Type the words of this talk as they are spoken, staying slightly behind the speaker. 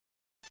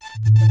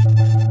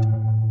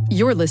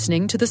You're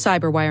listening to the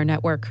Cyberwire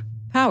Network,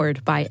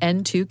 powered by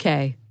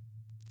N2K.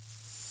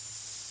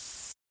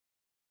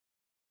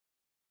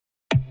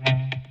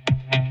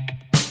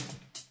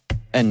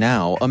 And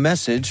now, a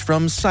message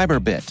from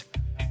Cyberbit.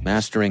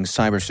 Mastering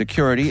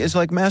cybersecurity is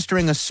like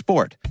mastering a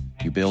sport.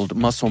 You build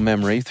muscle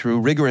memory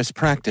through rigorous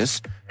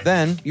practice,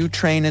 then you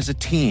train as a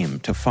team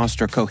to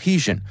foster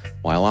cohesion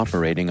while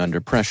operating under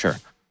pressure.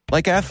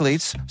 Like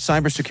athletes,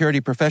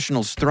 cybersecurity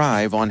professionals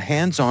thrive on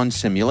hands-on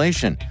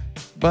simulation.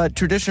 But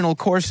traditional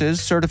courses,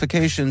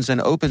 certifications,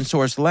 and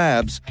open-source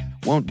labs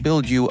won't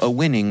build you a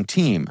winning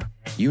team.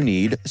 You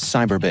need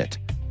Cyberbit.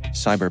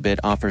 Cyberbit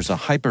offers a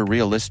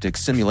hyper-realistic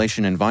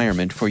simulation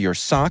environment for your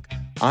SOC,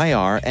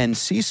 IR, and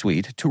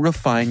C-suite to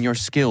refine your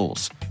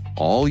skills,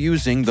 all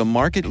using the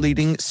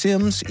market-leading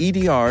SIMs,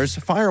 EDRs,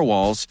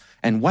 firewalls,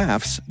 and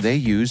WAFs they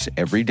use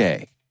every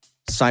day.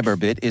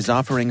 Cyberbit is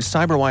offering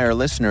Cyberwire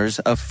listeners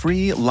a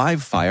free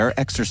live-fire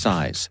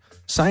exercise.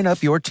 Sign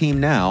up your team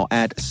now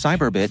at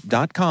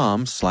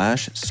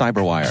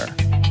cyberbit.com/cyberwire.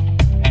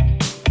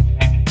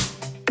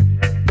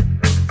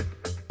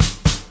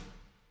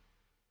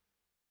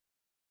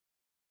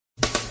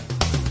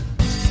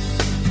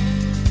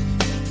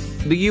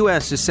 The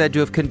U.S. is said to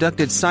have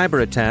conducted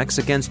cyber attacks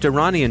against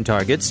Iranian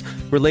targets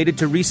related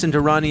to recent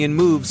Iranian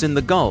moves in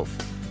the Gulf.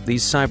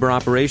 These cyber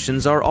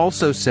operations are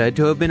also said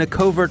to have been a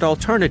covert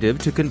alternative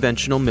to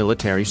conventional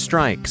military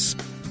strikes.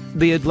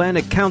 The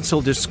Atlantic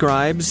Council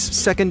describes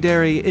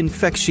secondary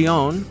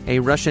Infektion, a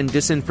Russian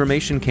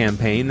disinformation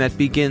campaign that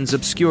begins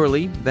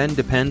obscurely, then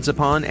depends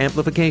upon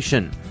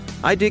amplification.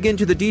 I dig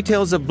into the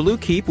details of Blue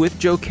Keep with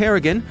Joe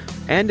Kerrigan,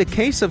 and a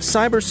case of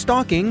cyber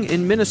stalking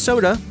in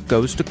Minnesota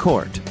goes to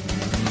court.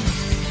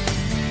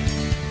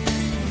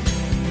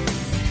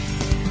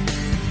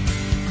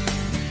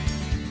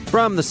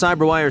 From the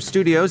Cyberwire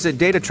studios at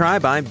Data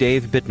Tribe, I'm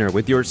Dave Bittner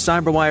with your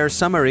Cyberwire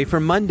summary for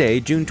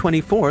Monday, June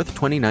 24th,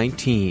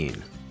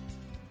 2019.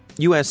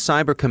 U.S.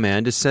 Cyber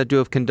Command is said to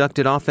have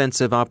conducted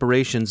offensive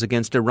operations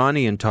against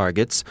Iranian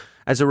targets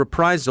as a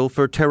reprisal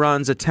for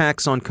Tehran's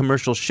attacks on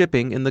commercial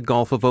shipping in the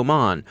Gulf of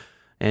Oman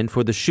and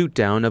for the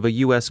shootdown of a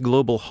U.S.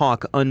 Global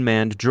Hawk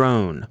unmanned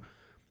drone.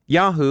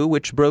 Yahoo,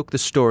 which broke the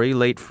story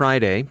late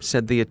Friday,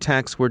 said the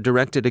attacks were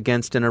directed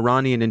against an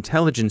Iranian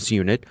intelligence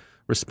unit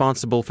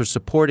responsible for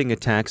supporting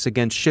attacks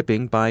against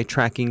shipping by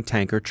tracking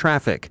tanker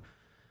traffic.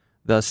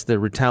 Thus, the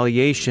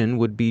retaliation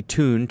would be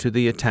tuned to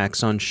the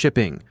attacks on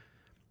shipping.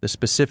 The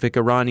specific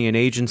Iranian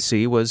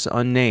agency was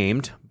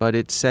unnamed, but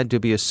it's said to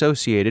be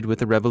associated with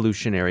the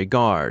Revolutionary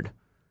Guard.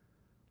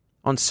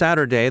 On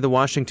Saturday, the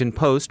Washington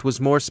Post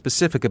was more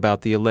specific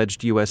about the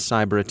alleged U.S.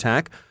 cyber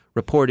attack,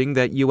 reporting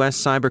that U.S.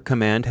 Cyber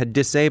Command had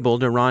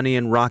disabled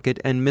Iranian rocket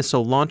and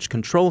missile launch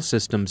control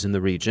systems in the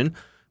region,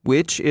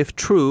 which, if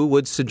true,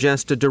 would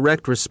suggest a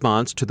direct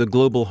response to the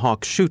Global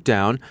Hawk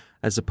shootdown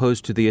as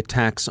opposed to the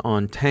attacks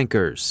on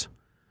tankers.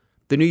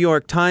 The New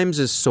York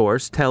Times'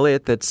 source tell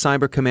it that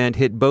Cyber Command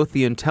hit both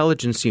the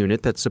intelligence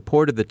unit that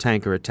supported the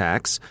tanker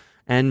attacks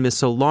and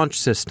missile launch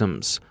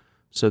systems,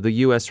 so the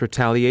U.S.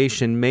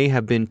 retaliation may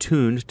have been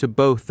tuned to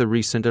both the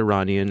recent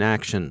Iranian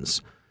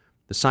actions.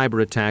 The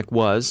cyber attack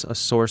was, a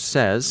source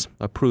says,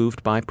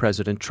 approved by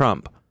President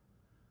Trump.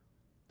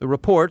 The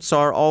reports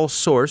are all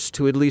sourced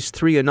to at least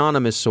 3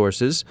 anonymous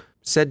sources,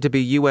 said to be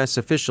U.S.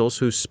 officials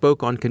who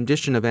spoke on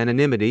condition of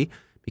anonymity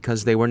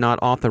because they were not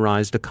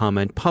authorized to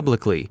comment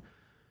publicly.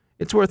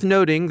 It's worth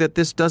noting that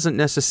this doesn't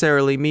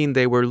necessarily mean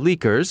they were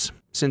leakers,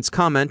 since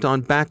comment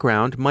on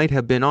background might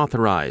have been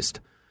authorized.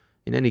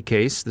 In any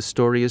case, the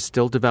story is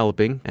still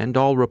developing, and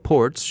all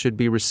reports should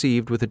be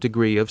received with a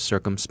degree of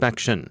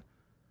circumspection.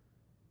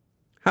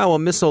 How a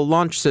missile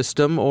launch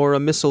system or a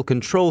missile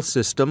control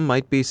system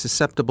might be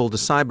susceptible to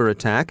cyber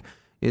attack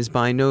is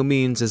by no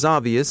means as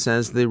obvious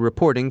as the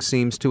reporting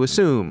seems to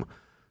assume.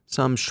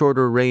 Some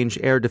shorter-range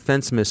air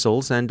defense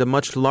missiles and a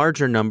much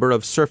larger number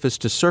of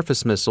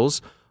surface-to-surface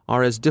missiles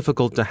are as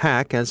difficult to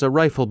hack as a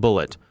rifle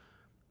bullet.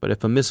 But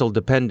if a missile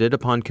depended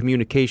upon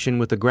communication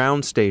with a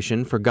ground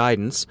station for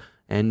guidance,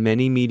 and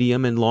many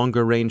medium and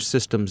longer-range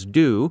systems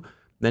do,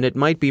 then it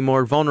might be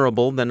more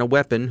vulnerable than a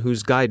weapon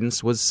whose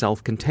guidance was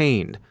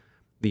self-contained.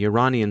 The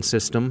Iranian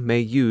system may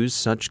use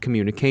such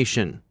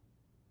communication.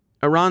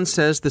 Iran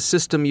says the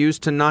system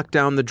used to knock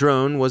down the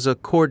drone was a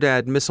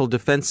Khordad missile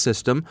defense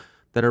system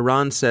that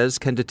Iran says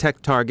can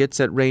detect targets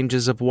at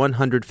ranges of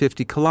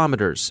 150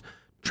 kilometers,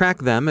 track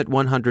them at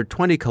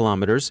 120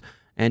 kilometers,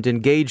 and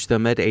engage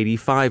them at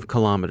 85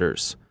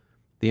 kilometers.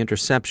 The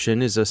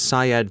interception is a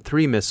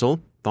Syad-3 missile,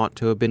 thought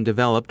to have been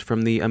developed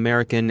from the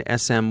American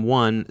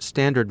SM-1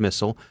 Standard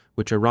missile,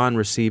 which Iran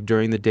received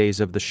during the days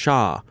of the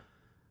Shah.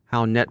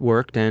 How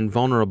networked and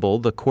vulnerable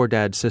the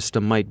Khordad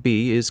system might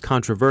be is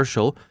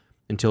controversial.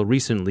 Until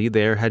recently,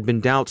 there had been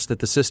doubts that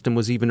the system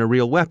was even a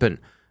real weapon,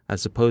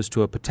 as opposed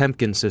to a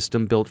Potemkin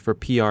system built for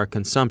PR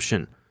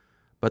consumption.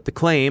 But the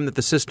claim that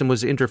the system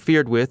was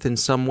interfered with in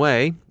some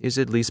way is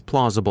at least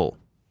plausible.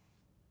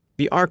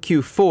 The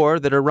RQ-4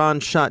 that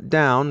Iran shot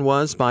down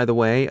was, by the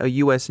way, a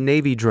U.S.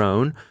 Navy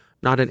drone,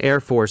 not an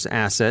Air Force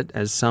asset,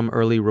 as some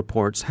early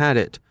reports had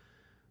it.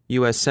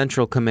 U.S.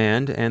 Central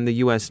Command and the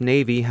U.S.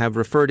 Navy have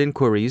referred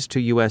inquiries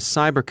to U.S.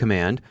 Cyber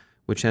Command,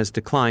 which has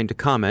declined to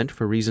comment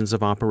for reasons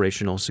of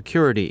operational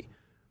security.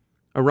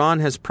 Iran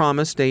has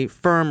promised a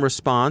firm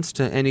response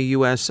to any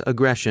U.S.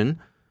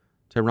 aggression.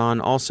 Tehran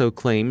also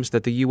claims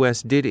that the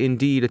U.S. did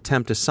indeed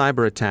attempt a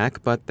cyber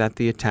attack, but that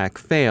the attack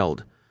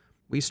failed.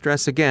 We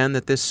stress again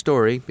that this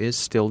story is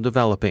still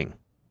developing.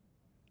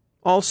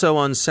 Also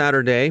on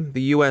Saturday,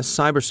 the U.S.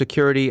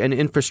 Cybersecurity and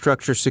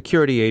Infrastructure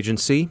Security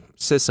Agency,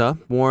 CISA,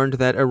 warned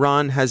that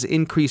Iran has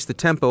increased the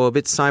tempo of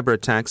its cyber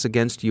attacks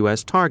against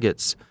U.S.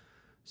 targets.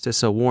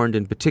 CISA warned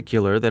in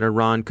particular that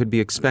Iran could be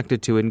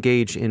expected to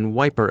engage in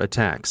wiper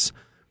attacks.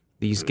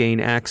 These gain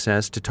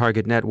access to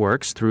target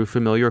networks through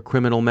familiar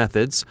criminal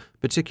methods,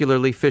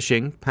 particularly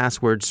phishing,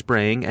 password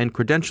spraying, and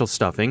credential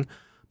stuffing,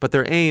 but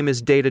their aim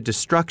is data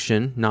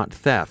destruction, not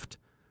theft.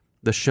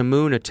 The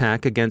Shamoon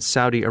attack against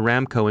Saudi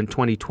Aramco in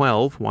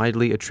 2012,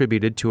 widely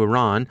attributed to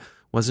Iran,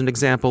 was an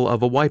example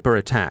of a wiper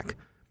attack.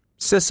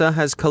 CISA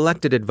has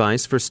collected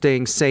advice for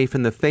staying safe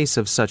in the face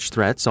of such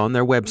threats on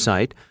their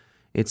website.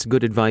 It's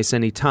good advice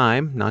any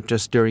time, not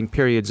just during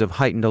periods of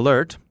heightened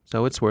alert,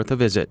 so it's worth a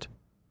visit.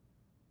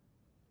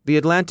 The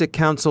Atlantic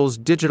Council's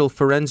Digital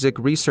Forensic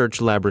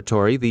Research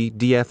Laboratory, the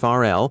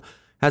DFRL,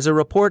 has a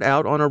report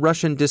out on a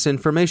Russian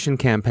disinformation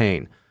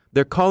campaign.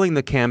 They're calling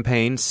the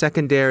campaign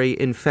Secondary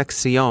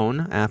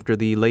Infektion after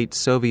the late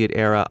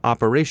Soviet-era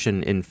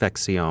Operation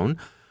Infektion,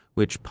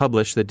 which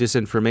published the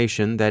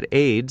disinformation that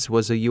AIDS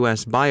was a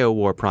U.S.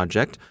 biowar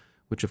project,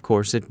 which of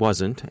course it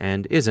wasn't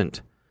and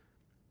isn't.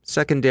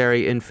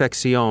 Secondary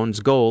Infektion's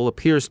goal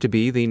appears to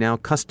be the now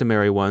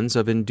customary ones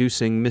of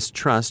inducing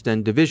mistrust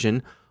and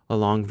division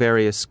along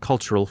various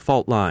cultural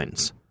fault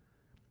lines.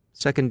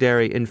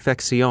 Secondary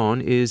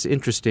Infektion is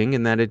interesting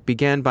in that it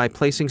began by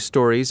placing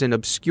stories in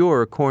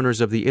obscure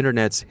corners of the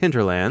Internet's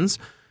hinterlands,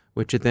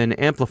 which it then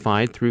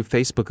amplified through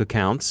Facebook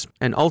accounts,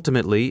 and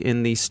ultimately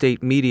in the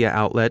state media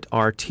outlet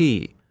RT.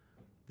 The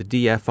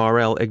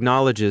DFRL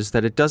acknowledges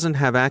that it doesn't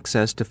have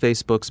access to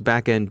Facebook's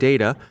back-end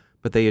data,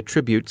 but they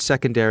attribute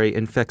secondary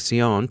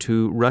Infektion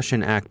to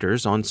Russian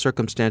actors on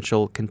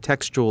circumstantial,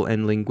 contextual,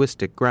 and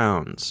linguistic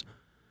grounds.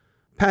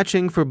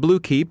 Patching for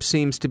Bluekeep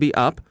seems to be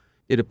up.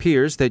 It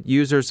appears that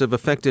users of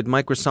affected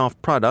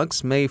Microsoft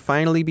products may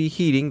finally be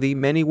heeding the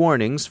many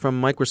warnings from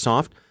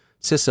Microsoft,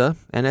 CISA,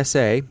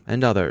 NSA,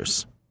 and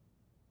others.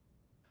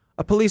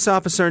 A police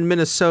officer in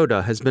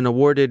Minnesota has been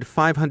awarded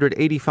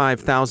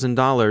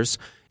 $585,000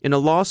 in a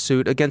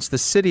lawsuit against the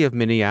city of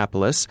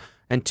Minneapolis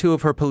and two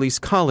of her police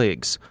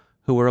colleagues,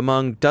 who were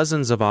among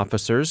dozens of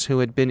officers who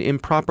had been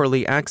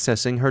improperly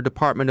accessing her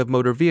Department of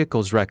Motor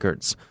Vehicles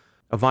records,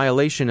 a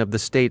violation of the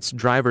state's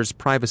Driver's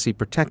Privacy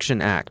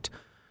Protection Act.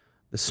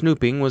 The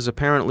snooping was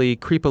apparently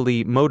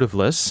creepily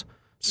motiveless,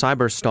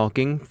 cyber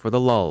stalking for the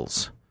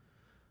lulz.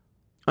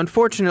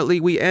 Unfortunately,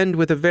 we end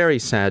with a very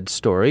sad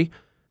story.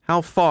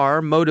 How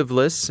far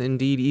motiveless,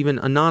 indeed even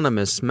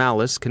anonymous,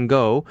 malice can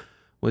go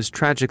was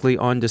tragically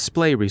on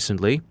display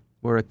recently,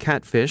 where a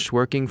catfish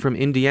working from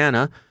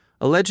Indiana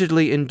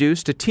allegedly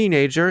induced a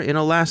teenager in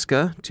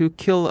Alaska to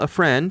kill a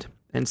friend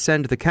and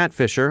send the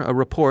catfisher a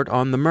report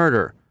on the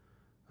murder.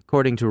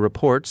 According to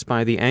reports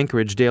by the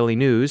Anchorage Daily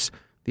News,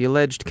 the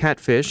alleged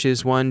catfish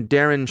is one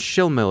Darren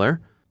Schillmiller,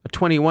 a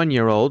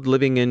 21-year-old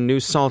living in New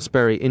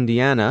Salisbury,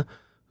 Indiana,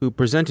 who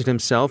presented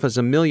himself as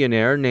a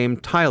millionaire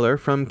named Tyler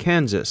from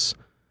Kansas.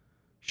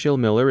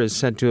 Schillmiller is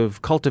said to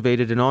have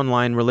cultivated an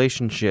online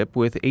relationship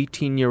with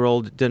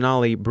 18-year-old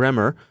Denali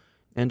Bremer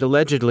and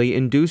allegedly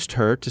induced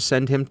her to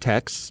send him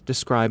texts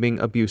describing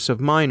abuse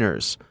of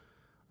minors.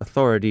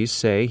 Authorities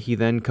say he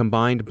then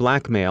combined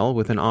blackmail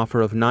with an offer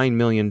of $9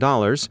 million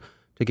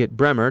to get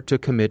Bremer to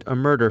commit a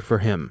murder for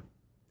him.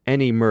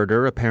 Any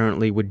murder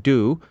apparently would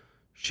do.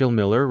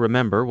 Schillmiller,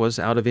 remember, was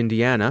out of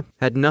Indiana,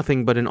 had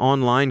nothing but an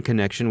online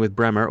connection with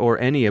Bremer or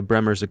any of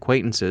Bremer's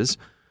acquaintances,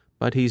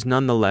 but he's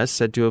nonetheless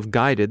said to have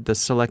guided the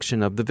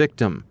selection of the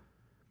victim.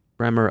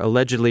 Bremer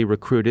allegedly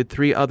recruited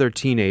 3 other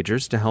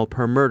teenagers to help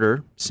her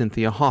murder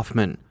Cynthia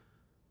Hoffman.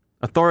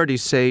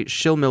 Authorities say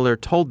Schillmiller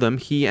told them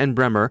he and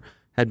Bremer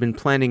had been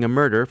planning a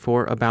murder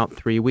for about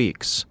 3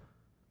 weeks.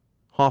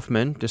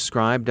 Hoffman,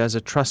 described as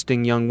a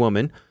trusting young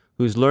woman,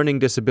 whose learning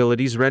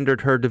disabilities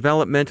rendered her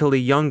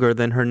developmentally younger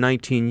than her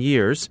 19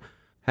 years,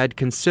 had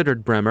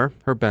considered Bremer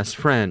her best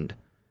friend.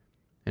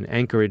 An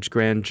Anchorage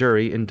grand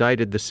jury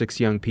indicted the 6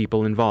 young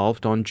people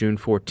involved on June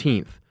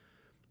 14th.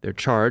 They're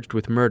charged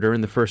with murder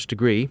in the first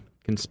degree,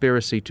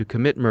 conspiracy to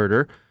commit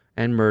murder,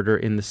 and murder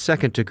in the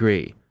second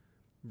degree.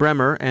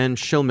 Bremer and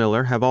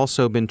Schillmiller have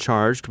also been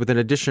charged with an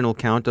additional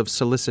count of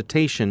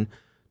solicitation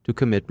to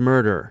commit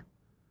murder.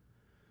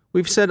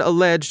 We've said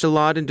alleged a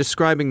lot in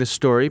describing the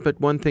story, but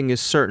one thing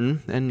is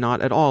certain, and not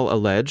at all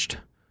alleged.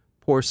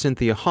 Poor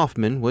Cynthia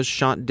Hoffman was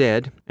shot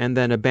dead and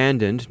then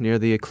abandoned near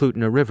the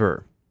Eklutna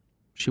River.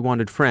 She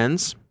wanted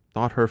friends,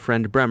 thought her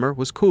friend Bremer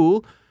was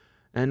cool,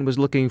 and was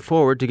looking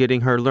forward to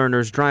getting her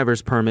learner's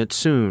driver's permit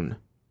soon.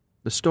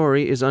 The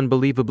story is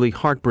unbelievably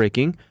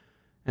heartbreaking,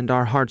 and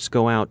our hearts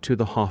go out to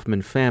the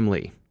Hoffman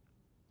family.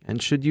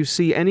 And should you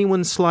see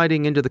anyone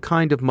sliding into the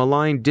kind of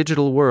malign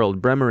digital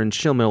world Bremer and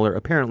Schillmiller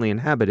apparently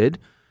inhabited,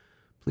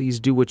 please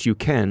do what you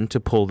can to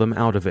pull them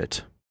out of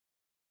it.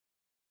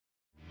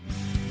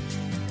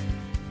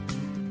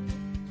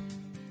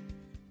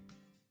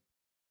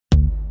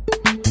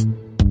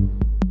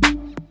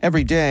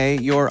 Every day,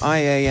 your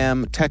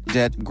IAM tech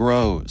debt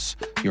grows.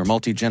 Your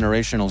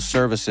multi-generational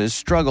services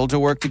struggle to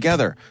work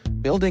together.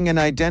 Building an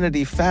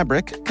identity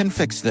fabric can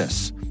fix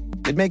this.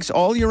 It makes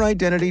all your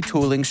identity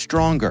tooling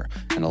stronger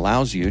and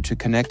allows you to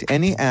connect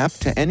any app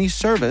to any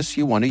service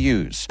you want to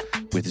use,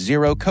 with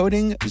zero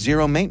coding,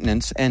 zero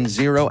maintenance, and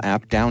zero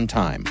app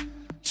downtime.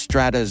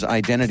 Strata's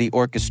identity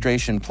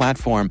orchestration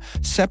platform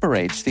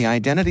separates the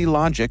identity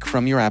logic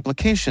from your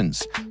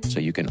applications, so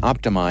you can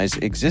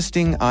optimize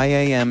existing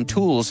IAM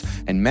tools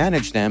and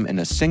manage them in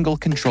a single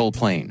control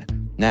plane.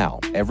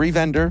 Now, every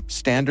vendor,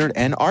 standard,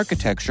 and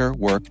architecture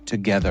work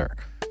together.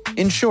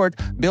 In short,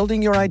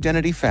 building your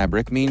identity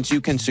fabric means you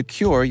can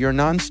secure your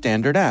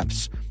non-standard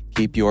apps,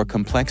 keep your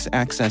complex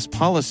access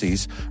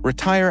policies,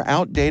 retire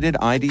outdated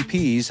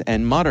IDPs,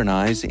 and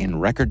modernize in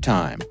record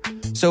time.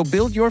 So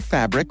build your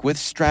fabric with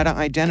Strata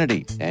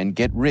Identity and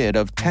get rid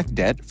of tech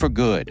debt for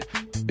good.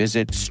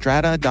 Visit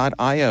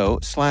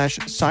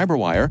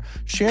strata.io/cyberwire,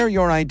 share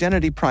your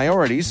identity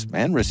priorities,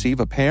 and receive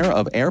a pair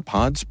of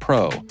AirPods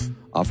Pro.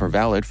 Offer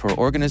valid for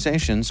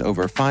organizations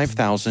over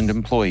 5,000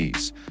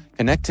 employees.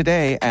 Connect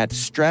today at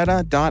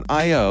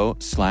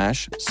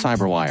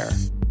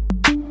strata.io/cyberwire.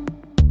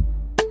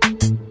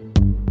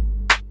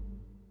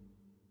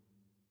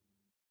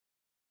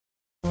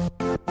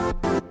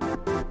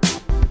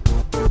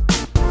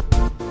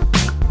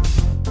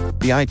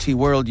 The IT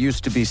world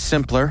used to be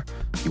simpler.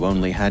 You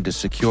only had to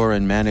secure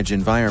and manage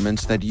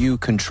environments that you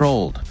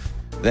controlled.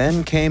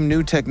 Then came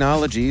new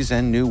technologies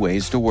and new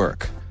ways to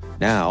work.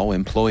 Now,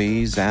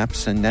 employees,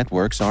 apps, and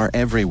networks are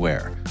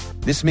everywhere.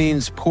 This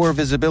means poor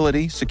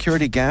visibility,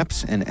 security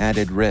gaps, and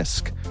added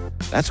risk.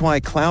 That's why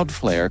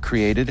Cloudflare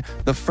created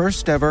the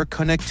first-ever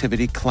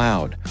connectivity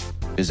cloud.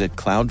 Visit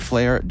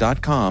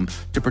cloudflare.com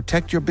to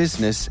protect your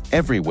business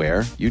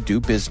everywhere you do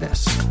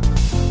business.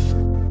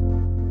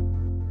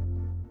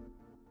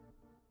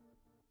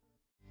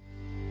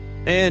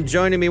 And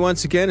joining me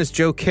once again is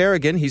Joe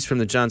Kerrigan. He's from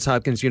the Johns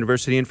Hopkins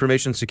University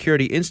Information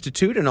Security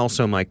Institute and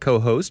also my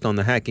co-host on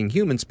the Hacking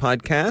Humans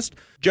podcast.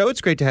 Joe, it's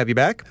great to have you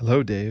back.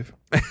 Hello, Dave.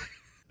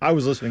 I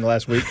was listening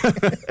last week.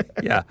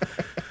 Yeah.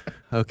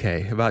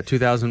 Okay, about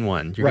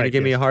 2001. You're going to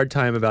give me a hard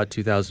time about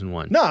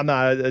 2001. No, I'm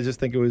not. I just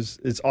think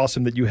it's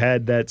awesome that you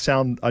had that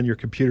sound on your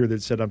computer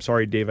that said, "I'm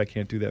sorry, Dave, I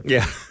can't do that."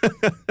 Yeah.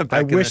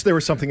 I wish there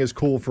was something as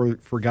cool for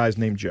guys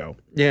named Joe.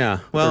 Yeah,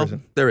 well,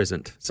 there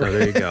isn't. So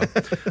there you go.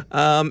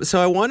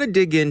 So I want to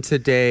dig in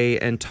today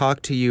and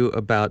talk to you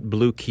about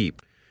Bluekeep.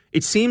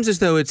 It seems as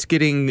though it's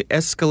getting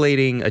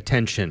escalating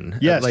attention.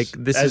 Yes,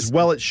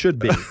 well it should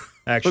be.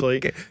 Actually.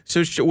 Okay.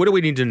 So what do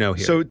we need to know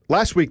here? So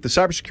last week, the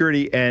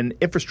Cybersecurity and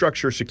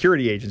Infrastructure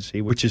Security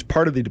Agency, which is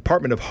part of the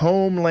Department of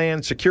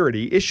Homeland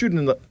Security, issued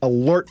an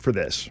alert for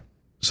this.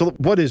 So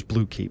what is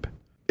Bluekeep?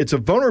 It's a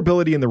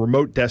vulnerability in the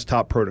remote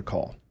desktop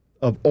protocol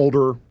of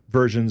older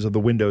versions of the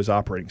Windows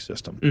operating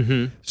system.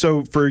 Mm-hmm.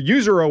 So for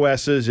user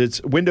OSs,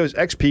 it's Windows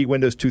XP,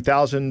 Windows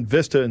 2000,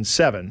 Vista, and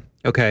 7.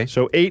 Okay.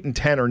 So 8 and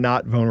 10 are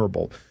not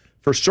vulnerable.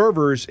 For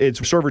servers, it's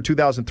Server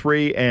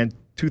 2003 and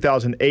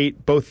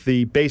 2008, both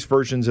the base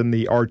versions and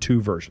the R2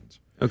 versions.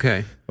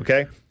 Okay.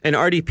 Okay? And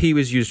RDP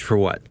was used for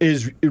what?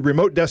 Is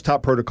remote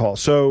desktop protocol.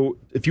 So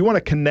if you want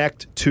to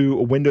connect to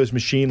a Windows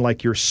machine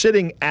like you're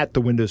sitting at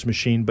the Windows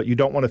machine, but you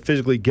don't want to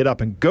physically get up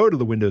and go to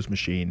the Windows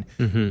machine,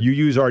 you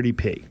use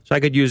RDP. So I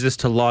could use this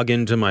to log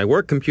into my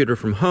work computer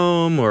from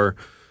home or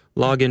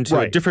log into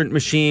a different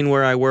machine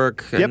where I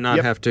work and not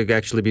have to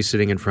actually be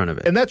sitting in front of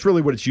it. And that's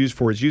really what it's used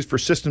for. It's used for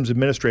systems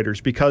administrators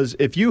because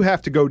if you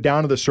have to go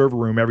down to the server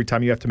room every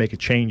time you have to make a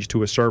change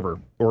to a server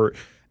or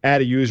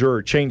add a user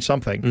or change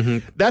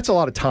something, that's a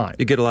lot of time.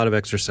 You get a lot of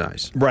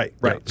exercise. Right.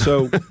 Yeah.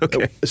 So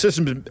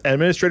systems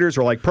administrators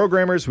are like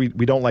programmers. We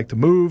don't like to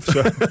move.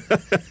 So,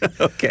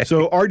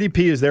 so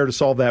RDP is there to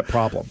solve that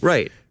problem.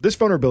 Right. This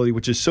vulnerability,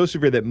 which is so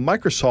severe that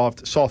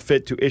Microsoft saw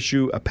fit to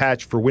issue a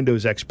patch for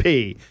Windows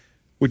XP,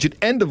 which had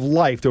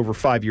end-of-lifed over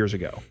 5 years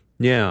ago.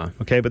 Yeah.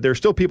 Okay, but there are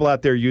still people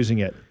out there using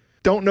it.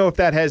 Don't know if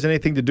that has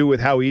anything to do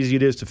with how easy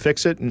it is to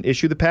fix it and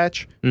issue the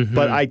patch,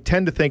 but I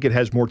tend to think it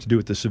has more to do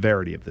with the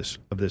severity of this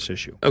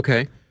issue.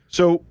 Okay.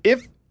 So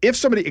if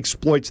somebody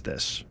exploits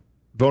this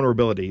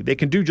vulnerability, they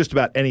can do just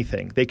about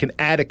anything. They can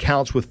add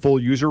accounts with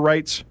full user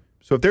rights.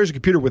 So if there's a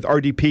computer with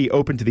RDP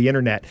open to the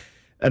internet,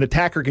 an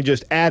attacker can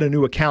just add a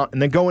new account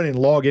and then go in and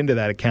log into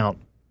that account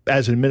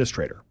as an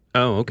administrator.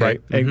 Oh, okay.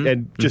 Right?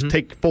 And just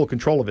take full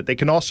control of it. They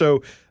can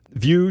also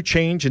view,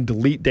 change, and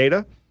delete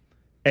data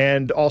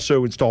and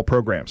also install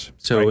programs.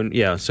 So,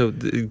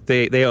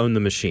 they own the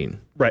machine.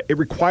 Right. It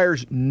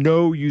requires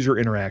no user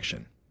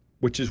interaction,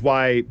 which is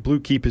why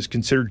Bluekeep is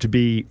considered to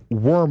be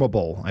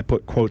wormable. I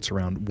put quotes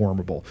around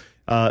wormable.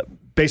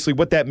 Basically,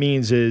 what that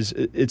means is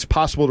it's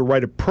possible to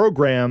write a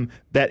program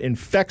that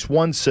infects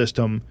one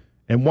system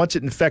And once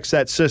it infects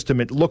that system,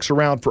 it looks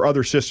around for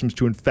other systems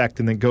to infect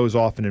and then goes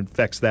off and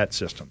infects that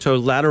system. So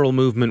lateral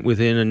movement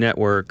within a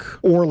network.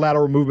 Or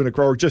lateral movement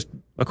or just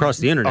across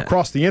the internet.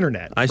 Across the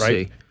internet. I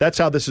see. That's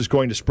how this is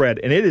going to spread.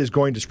 And it is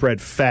going to spread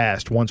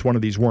fast once one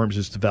of these worms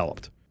is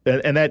developed.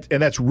 And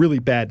that's really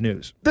bad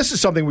news. This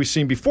is something we've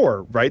seen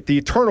before, right? The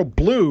Eternal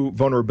Blue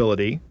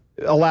vulnerability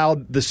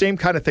allowed the same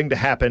kind of thing to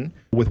happen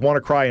with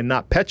WannaCry and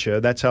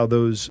NotPetya. That's how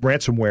those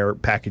ransomware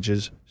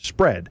packages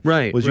spread.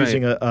 Right. Was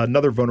using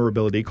another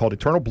vulnerability called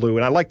Eternal Blue.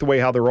 And I like the way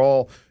how they're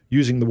all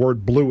using the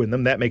word blue in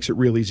them. That makes it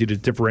real easy to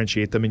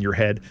differentiate them in your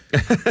head.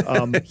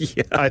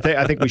 Yeah. I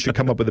think we should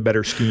come up with a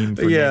better scheme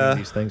for naming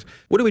these things.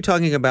 What are we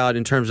talking about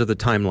in terms of the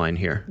timeline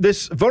here?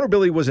 This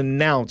vulnerability was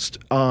announced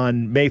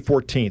on May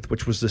 14th,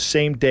 which was the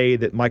same day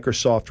that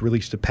Microsoft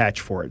released a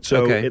patch for it.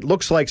 So It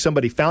looks like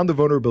somebody found the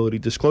vulnerability,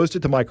 disclosed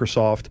it to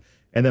Microsoft,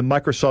 and then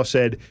Microsoft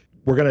said,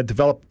 we're going to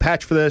develop a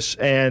patch for this,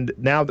 and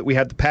now that we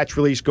have the patch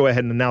release, go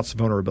ahead and announce the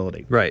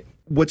vulnerability. Right.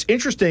 What's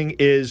interesting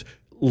is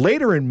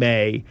later in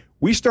May,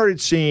 we started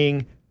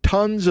seeing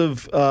tons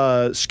of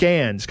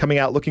scans coming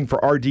out looking for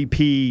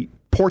RDP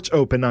ports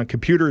open on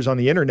computers on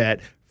the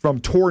internet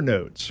from Tor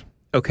nodes.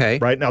 Okay.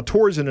 Right? Now,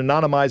 Tor is an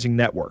anonymizing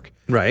network.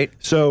 Right.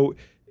 So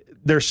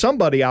there's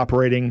somebody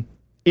operating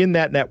in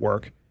that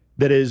network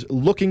that is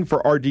looking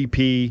for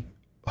RDP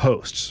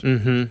hosts.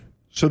 Mm-hmm.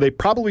 So they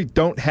probably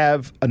don't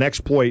have an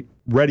exploit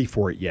ready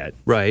for it yet.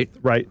 Right.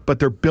 Right. But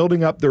they're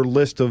building up their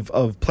list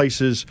of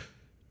places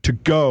to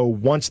go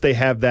once they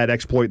have that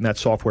exploit and that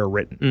software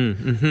written.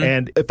 Mm-hmm.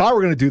 And if I were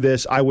going to do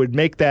this, I would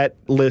make that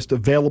list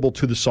available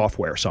to the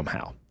software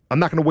somehow. I'm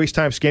not going to waste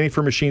time scanning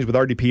for machines with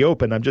RDP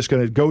open. I'm just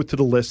going to go to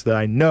the list that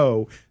I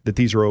know that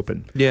these are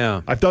open.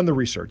 Yeah. I've done the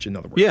research, in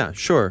other words. Yeah,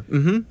 sure.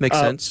 Mm-hmm. Makes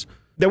sense.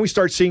 Then we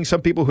start seeing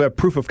some people who have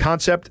proof of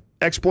concept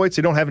exploits.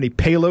 They don't have any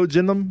payloads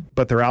in them,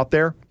 but they're out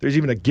there. There's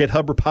even a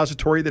GitHub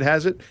repository that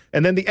has it.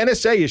 And then the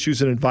NSA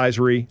issues an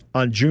advisory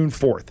on June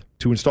 4th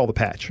to install the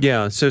patch.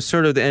 Yeah, so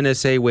sort of the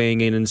NSA weighing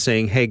in and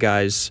saying, hey,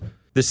 guys,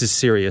 this is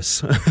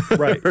serious.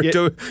 Right. Have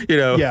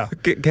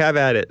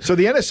at it. So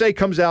the NSA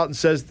comes out and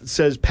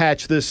says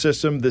patch this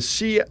system. The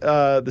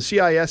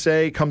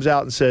CISA comes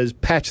out and says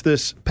patch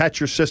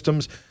your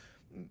systems.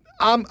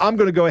 I'm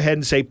going to go ahead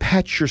and say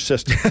patch your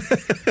system.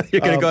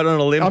 You're going to go out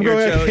on a limb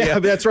here, Joe? Yeah,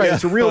 that's right. Yeah.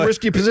 It's a real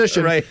risky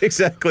position. Right,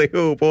 exactly.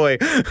 Oh, boy.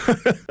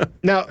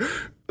 Now,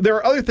 there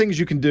are other things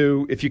you can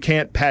do if you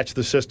can't patch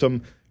the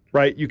system,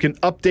 right? You can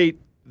update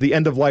the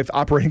end-of-life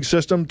operating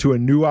system to a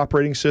new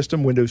operating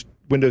system, Windows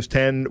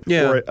 10,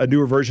 or a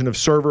newer version of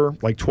Server,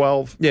 like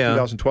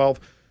 2012.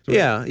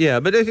 So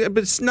but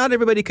it's not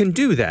everybody can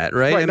do that,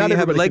 right? I mean, you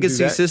have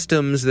legacy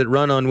systems that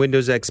run on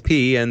Windows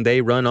XP, and they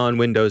run on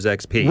Windows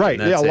XP. Right,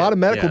 a lot of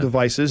medical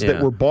devices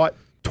that were bought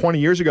 20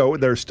 years ago,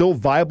 they're still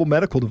viable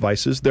medical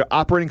devices. Their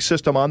operating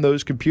system on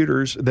those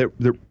computers that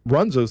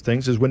runs those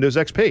things is Windows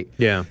XP.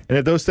 Yeah. And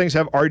if those things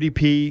have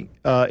RDP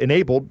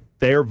enabled,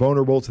 they are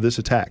vulnerable to this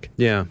attack.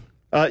 Yeah.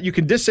 You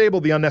can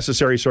disable the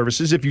unnecessary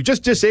services. If you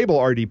just disable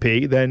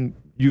RDP, then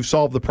you've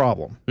solved the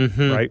problem,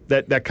 right?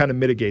 That kind of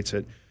mitigates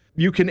it.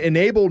 You can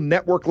enable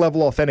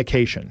network-level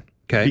authentication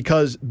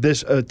because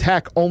this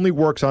attack only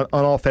works on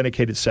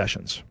unauthenticated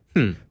sessions.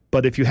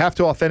 But if you have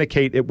to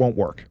authenticate, it won't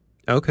work.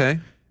 Okay.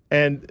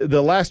 And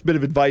the last bit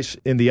of advice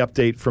in the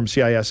update from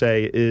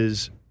CISA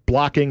is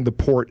blocking the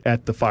port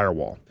at the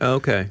firewall.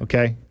 Okay.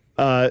 Okay?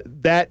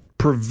 That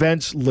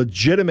prevents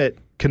legitimate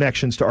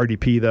connections to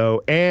RDP,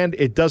 though, and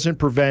it doesn't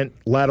prevent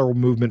lateral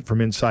movement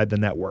from inside the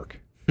network,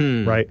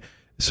 right?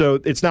 So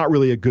it's not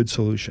really a good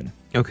solution.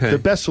 Okay. The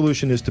best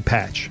solution is to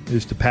patch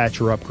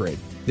or upgrade.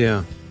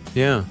 Yeah.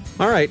 Yeah.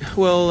 All right.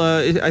 Well,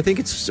 I think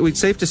it's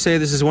safe to say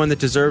this is one that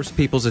deserves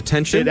people's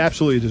attention. It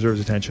absolutely deserves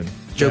attention.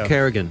 Joe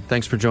Kerrigan,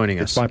 thanks for joining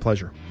us. It's my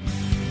pleasure.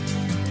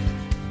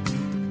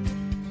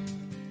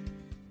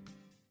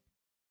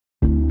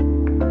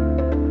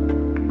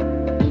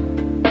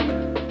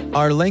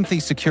 Are lengthy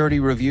security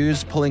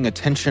reviews pulling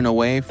attention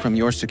away from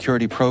your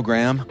security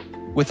program?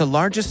 With the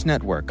largest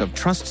network of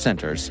trust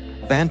centers,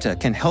 Vanta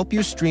can help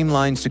you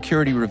streamline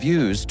security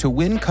reviews to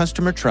win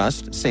customer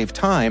trust, save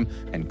time,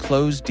 and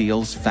close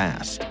deals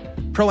fast.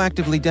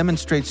 Proactively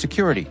demonstrate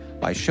security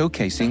by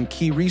showcasing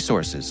key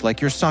resources like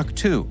your SOC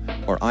 2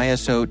 or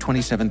ISO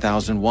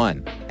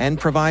 27001 and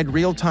provide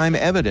real-time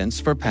evidence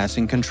for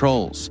passing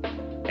controls.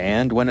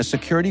 And when a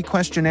security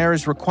questionnaire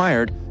is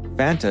required,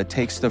 Vanta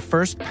takes the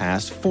first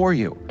pass for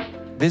you.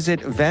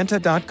 Visit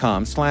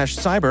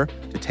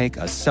vanta.com/cyber to take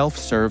a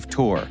self-serve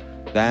tour.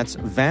 That's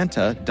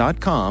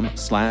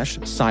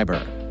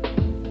vanta.com/cyber.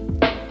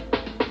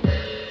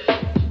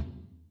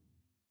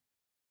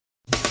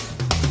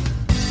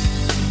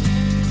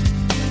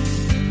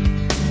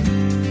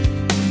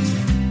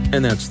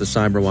 And that's the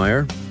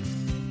Cyberwire.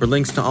 For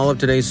links to all of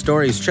today's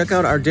stories, check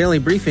out our daily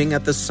briefing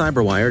at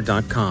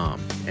thecyberwire.com.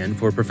 And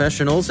for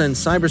professionals and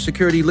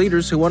cybersecurity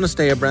leaders who want to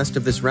stay abreast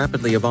of this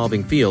rapidly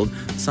evolving field,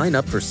 sign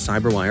up for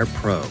Cyberwire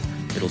Pro.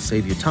 It'll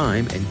save you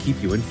time and keep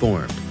you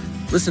informed.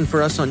 Listen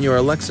for us on your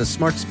Alexa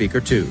smart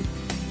speaker, too.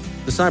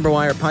 The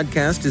CyberWire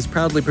podcast is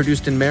proudly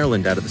produced in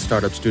Maryland out of the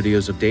startup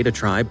studios of Data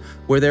Tribe,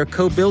 where they're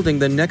co-building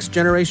the next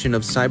generation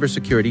of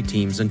cybersecurity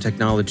teams and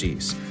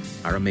technologies.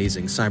 Our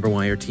amazing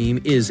CyberWire team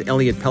is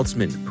Elliot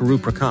Peltzman, Puru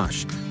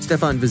Prakash,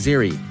 Stefan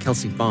Vaziri,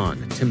 Kelsey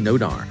Bond, Tim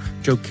Nodar,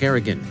 Joe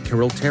Kerrigan,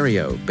 Carol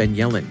Terrio, Ben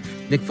Yellen,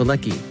 Nick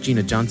Valecki,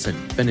 Gina Johnson,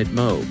 Bennett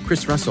Moe,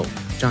 Chris Russell,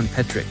 John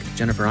Petrick,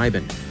 Jennifer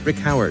Iben, Rick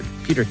Howard,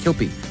 Peter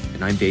Kilpie,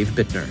 and I'm Dave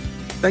Bittner.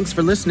 Thanks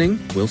for listening.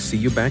 We'll see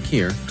you back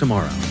here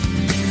tomorrow.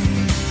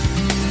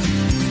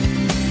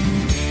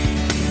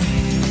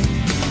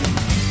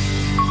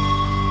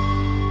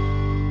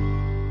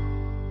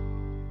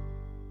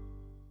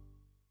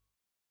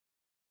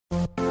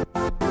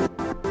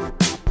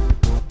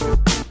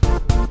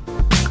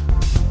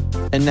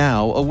 And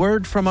now, a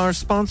word from our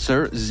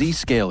sponsor,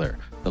 Zscaler,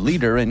 the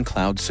leader in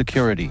cloud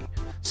security.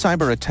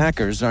 Cyber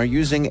attackers are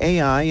using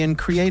AI in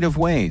creative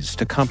ways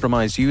to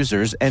compromise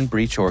users and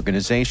breach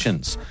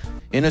organizations.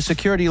 In a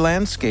security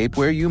landscape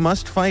where you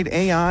must fight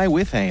AI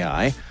with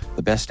AI,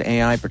 the best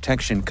AI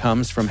protection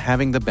comes from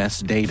having the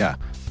best data.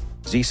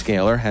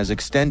 Zscaler has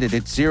extended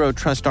its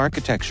zero-trust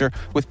architecture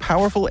with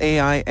powerful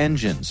AI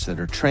engines that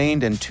are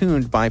trained and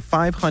tuned by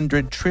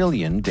 500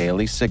 trillion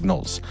daily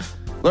signals.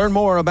 Learn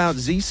more about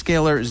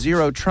Zscaler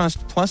Zero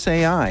Trust Plus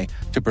AI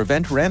to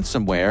prevent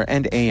ransomware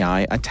and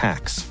AI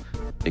attacks.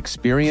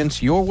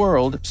 Experience your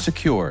world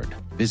secured.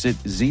 Visit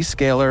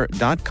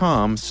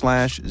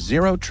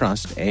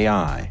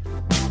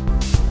zscaler.com/zerotrustai.